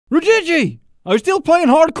Rujiji! Are you still playing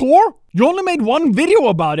hardcore? You only made one video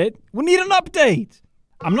about it. We need an update.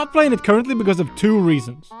 I'm not playing it currently because of 2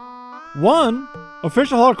 reasons. 1,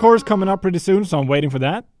 official hardcore is coming up pretty soon, so I'm waiting for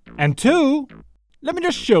that. And 2, let me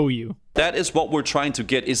just show you. That is what we're trying to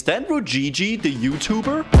get. Is that Rujiji, the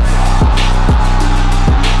YouTuber?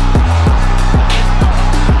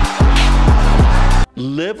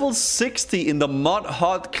 Level 60 in the Mud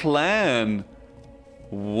Hot clan.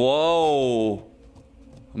 Whoa.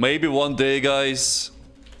 Maybe one day, guys,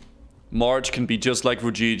 March can be just like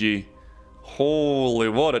Rujiji. Holy,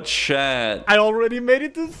 what a chat. I already made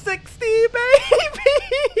it to 60, baby!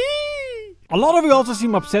 A lot of you also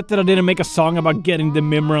seem upset that I didn't make a song about getting the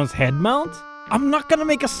Mimran's head mount. I'm not gonna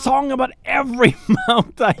make a song about every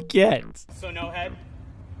mount I get. So no head?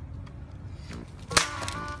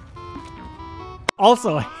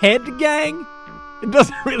 Also, head gang? It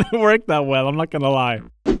doesn't really work that well, I'm not gonna lie.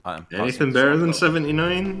 Anything better than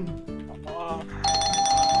 79?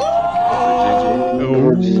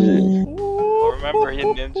 I remember he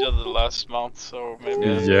ninja the last month, so maybe.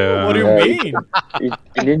 Yeah. What do you mean? He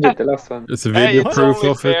ninja the last one. It's a video proof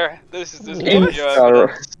of fair. it. This is video.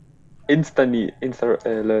 Insta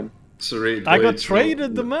learn. I got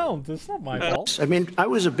traded the mount, it's not my fault. I mean, I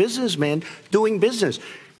was a businessman doing business.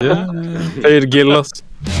 Yeah. Paid Gillas.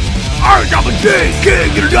 I'm a king,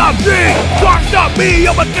 you're not king. Can't stop me,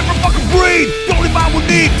 I'm a different fucking breed. The only man we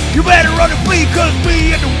need, you better run and flee, cause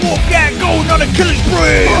me and the wolf gang going on a killing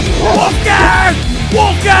spree. Wolf gang,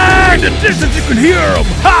 the distance you can hear them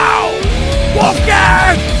howl. Wolf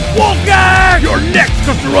gang, you're next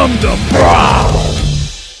cause you're on the prowl.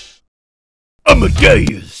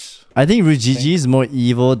 Amadeus. I think Rujiji is more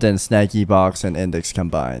evil than Snacky Box and Index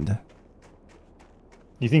combined.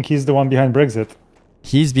 You think he's the one behind Brexit?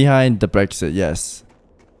 He's behind the Brexit, yes.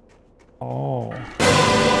 Oh.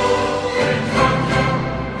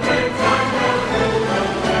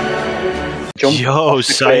 Yo,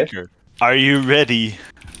 Psyker, are you ready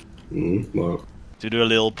Well, to do a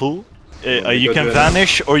little pull? You can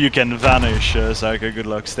vanish or you can vanish, Psyker. Good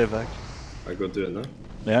luck, stay back. I go do it now.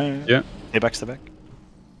 Yeah. Stay back, stay back.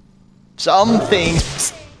 Something.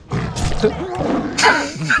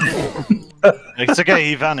 It's okay,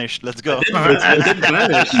 he vanished. Let's go. I didn't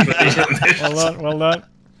vanish. Well done.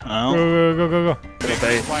 Oh. Go.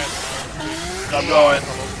 Okay. I'm going.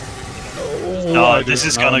 No, this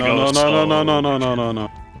is gonna go slow. No.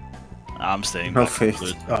 I'm staying No back. faith.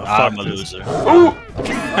 I'm a loser.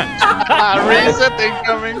 Reset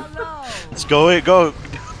incoming. Let's go.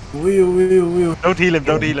 Wheel. Don't heal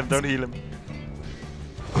him.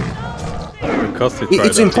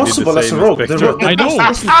 It's impossible as a rogue. The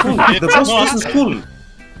boss isn't cool. The boss isn't cool.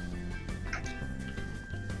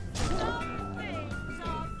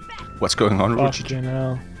 What's going on, Rujiji?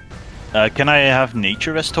 Can I have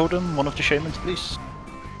nature rest totem, one of the shamans, please?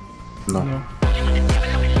 No.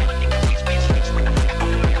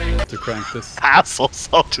 To crank this. Assholes,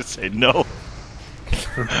 I'll just say no.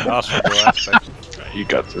 You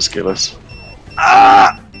got this, Gillis.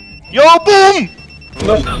 Ah! Yo, boom!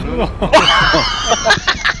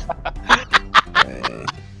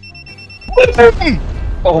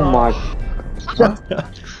 Oh my.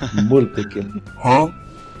 Multiple. Huh?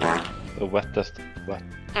 The wettest wet.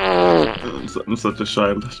 I'm such a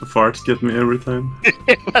child. The farts get me every time.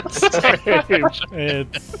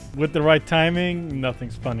 It's with the right timing,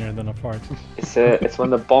 nothing's funnier than a fart. It's when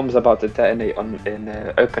the bomb's about to detonate in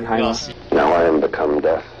Oppenheimer. Now I am become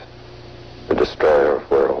death, the destroyer of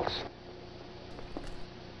worlds.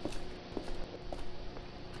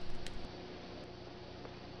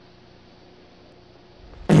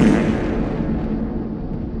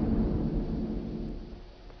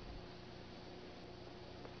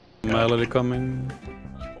 Melody coming.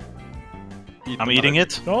 I'm eating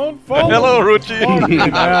it. Don't fall. Hello, Ruchi.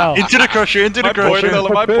 Into the crusher.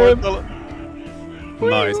 My point.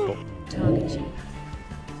 Nice ball.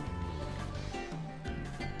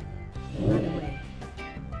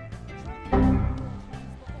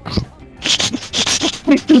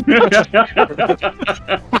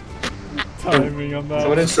 Timing on that. So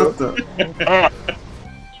what is it?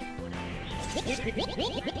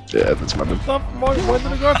 Yeah, that's my bad. Stop, why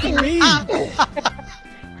did it go after me?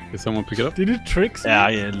 Did someone pick it up? Did it trick me?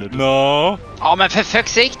 Yeah, No. Ja, men för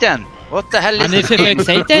fuck's sake then! What the hell is And if you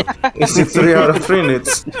excited? Is it 3 out of 3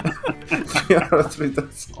 nits? 3 out of 3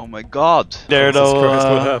 dots. Oh my god. There Jesus though. Christ,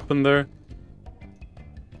 what happened there?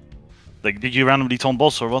 Like, did you randomly taunt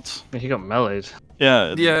boss or what? He got meleeed.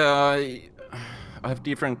 Yeah. Yeah, I have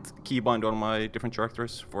different keybind on my different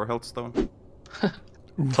characters for health stone.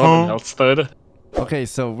 Talking health stone. Okay,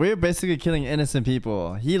 so we're basically killing innocent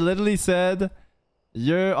people. He literally said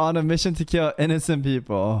You're on a mission to kill innocent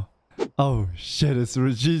people. Oh shit, it's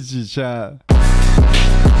Rujiji chat.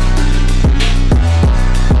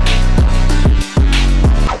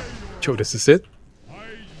 Yo, this is it.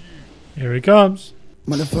 Here he comes.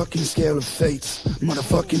 Motherfucking scale of fates.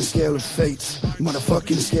 Motherfucking scale of fates.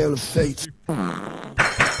 Motherfucking scale of fates.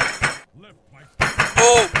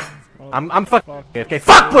 I'm fucking okay.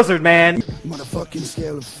 Fuck Blizzard, man. Motherfucking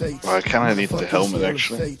scale of fates. I kinda need the helmet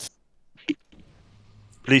actually.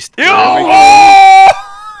 Please. Oh,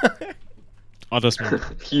 that's me.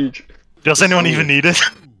 Huge. Does anyone even need it?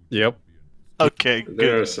 Yep. Okay, good.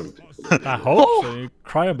 There are some. I hope so. You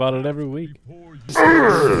cry about it every week.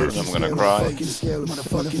 I'm gonna cry. Okay,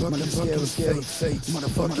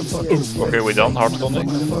 we done Hearthstone.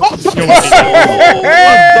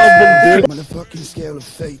 Motherfucking scale of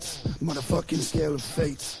fates. Motherfucking scale of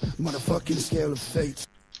fates. Motherfucking scale of fates.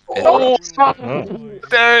 Oh,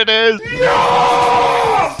 there it is!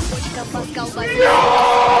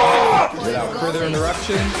 Without further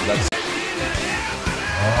interruption, let's.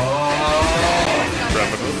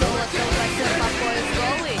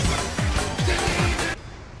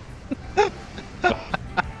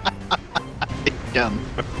 Again.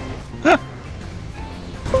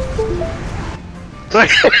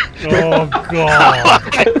 Oh god.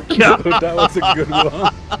 That was a good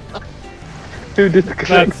one. Dude,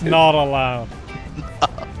 that's not allowed.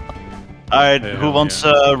 Alright, who wants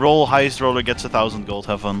roll? Highest roller gets 1,000 gold.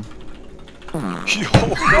 Have fun.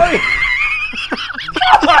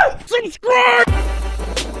 Subscribe!